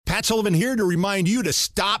Matt Sullivan here to remind you to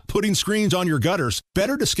stop putting screens on your gutters.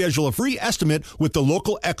 Better to schedule a free estimate with the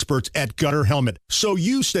local experts at Gutter Helmet so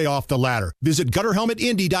you stay off the ladder. Visit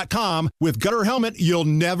GutterHelmetIndy.com. With Gutter Helmet, you'll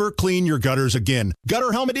never clean your gutters again.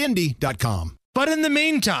 GutterHelmetIndy.com. But in the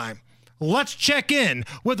meantime, let's check in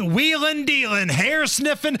with wheelin' dealin', hair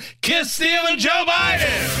sniffing, kiss stealing Joe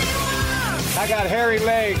Biden. I got hairy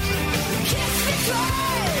legs.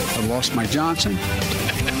 I lost my Johnson.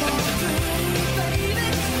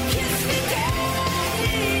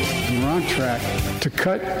 We're on track to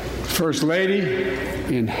cut First Lady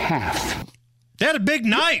in half. They had a big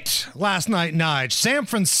night last night, Nige. San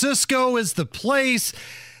Francisco is the place.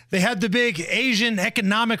 They had the big Asian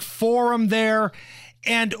Economic Forum there.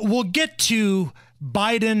 And we'll get to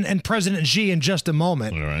Biden and President Xi in just a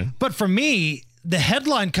moment. All right. But for me, the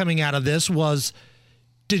headline coming out of this was,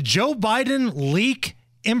 did Joe Biden leak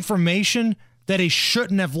information that he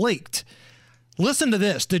shouldn't have leaked? Listen to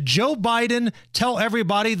this. Did Joe Biden tell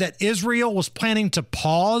everybody that Israel was planning to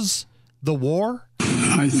pause the war?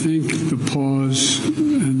 I think the pause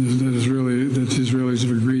and that Israelis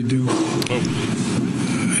have agreed to.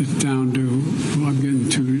 It's down to, well, I'm getting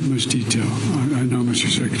too much detail. I know, Mr.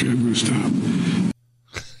 Secretary, I'm going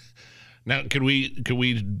to stop. Now, can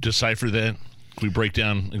we decipher that? Can we break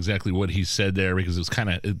down exactly what he said there? Because it's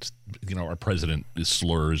our president is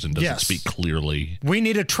slurs and doesn't speak clearly. We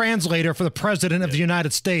need a translator for the president of the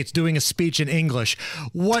United States doing a speech in English.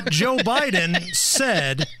 What Joe Biden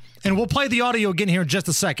said, and we'll play the audio again here in just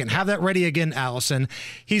a second. Have that ready again, Allison.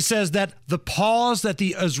 He says that the pause that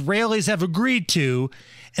the Israelis have agreed to,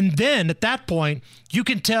 and then at that point, you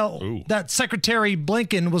can tell that Secretary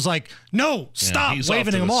Blinken was like, no, stop,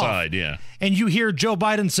 waving him off. Side, And you hear Joe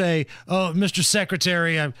Biden say, oh, Mr.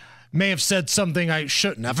 Secretary, I may have said something I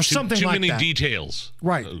shouldn't have, or something like that. Too many details.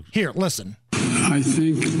 Right. Here, listen. I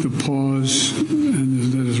think the pause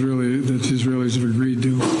and that Israelis have agreed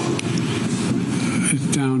to,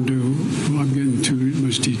 it's down to, well, I'm getting too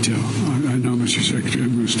much detail. I know, Mr. Secretary,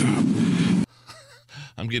 I'm going to stop.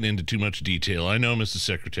 I'm getting into too much detail. I know, Mr.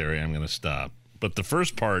 Secretary, I'm going to stop. But the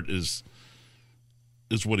first part is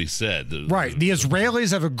what he said. Right. The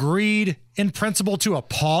Israelis have agreed in principle to a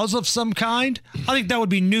pause of some kind. I think that would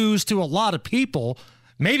be news to a lot of people,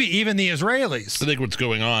 maybe even the Israelis. I think what's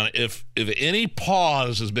going on, if any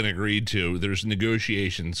pause has been agreed to, there's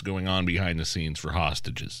negotiations going on behind the scenes for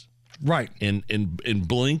hostages. Right. And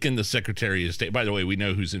Blinken, the Secretary of State, by the way, we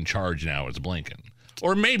know who's in charge now. It's Blinken.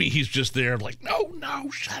 Or maybe he's just there like, no,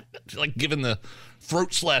 shut up. Like giving the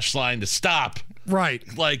throat slash sign to stop. Right.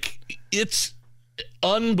 Like, it's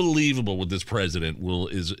unbelievable what this president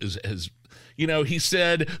has. He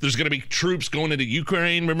said there's going to be troops going into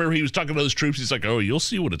Ukraine. Remember, he was talking to those troops. He's like, oh, you'll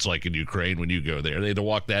see what it's like in Ukraine when you go there. They had to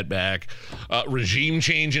walk that back. Regime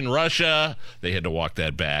change in Russia. They had to walk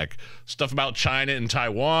that back. Stuff about China and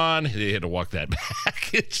Taiwan. They had to walk that back.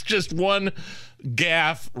 It's just one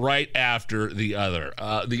gaffe right after the other.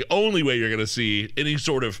 The only way you're going to see any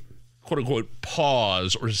sort of quote-unquote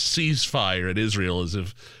pause or ceasefire in Israel is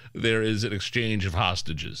if there is an exchange of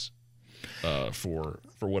hostages for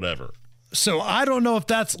whatever. So I don't know if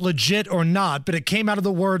that's legit or not, but it came out of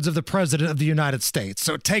the words of the President of the United States.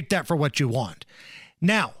 So take that for what you want.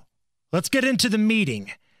 Now, let's get into the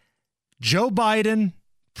meeting. Joe Biden,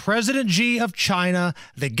 President Xi of China,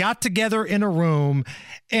 they got together in a room.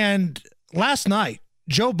 And last night,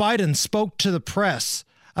 Joe Biden spoke to the press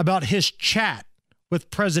about his chat with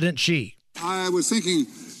President Xi. I was thinking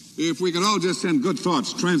if we could all just send good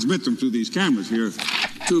thoughts, transmit them through these cameras here,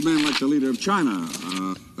 to men like the leader of China,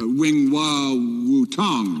 Wing-Wa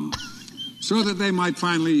Wu-Tong, so that they might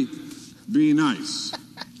finally be nice.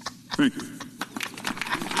 Thank you.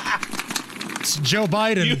 It's Joe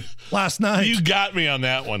Biden last night. You got me on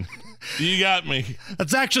that one. You got me.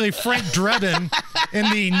 That's actually Frank Drebin in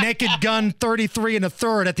the Naked Gun 33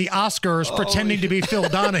 1/3 at the Oscars pretending to be Phil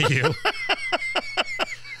Donahue.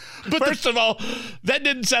 But first of all, that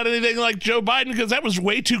didn't sound anything like Joe Biden because that was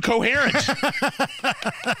way too coherent.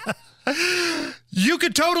 You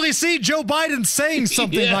could totally see Joe Biden saying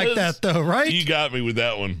something like that, though, right? You got me with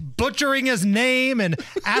that one. Butchering his name and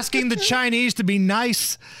asking the Chinese to be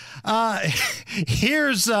nice.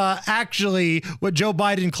 Here's actually what Joe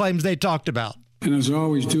Biden claims they talked about. And as I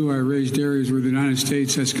always do, I raised areas where the United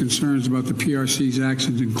States has concerns about the PRC's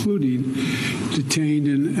actions, including detained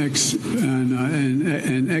and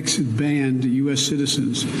ex-banned U.S.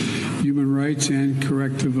 citizens, human rights, and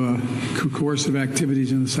coercive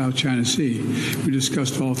activities in the South China Sea. We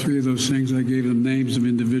discussed all three of those things. I gave them names of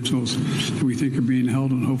individuals that we think are being held,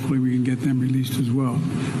 and hopefully we can get them released as well.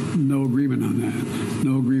 No agreement on that.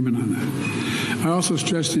 No agreement on that. I also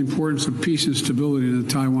stressed the importance of peace and stability in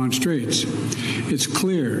the Taiwan Straits. It's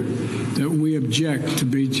clear that we object to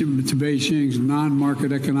Beijing's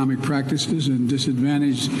non-market economic practices and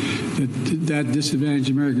that disadvantage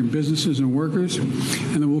American businesses and workers,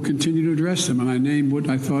 and that we'll continue to address them. And I named what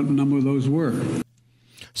I thought a number of those were.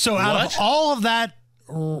 So out of all of that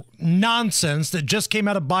nonsense that just came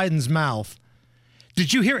out of Biden's mouth,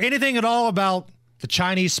 did you hear anything at all about the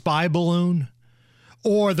Chinese spy balloon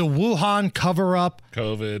or the Wuhan cover-up,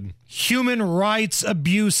 COVID, human rights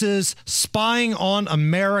abuses, spying on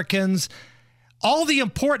Americans, all the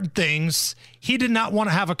important things he did not want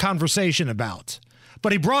to have a conversation about?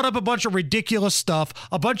 But he brought up a bunch of ridiculous stuff,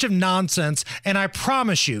 a bunch of nonsense, and I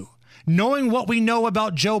promise you, knowing what we know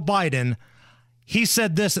about Joe Biden, he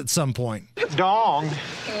said this at some point. Dong,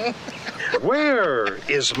 where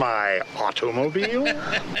is my automobile?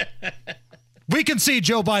 We can see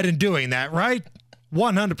Joe Biden doing that, right?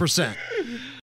 100%.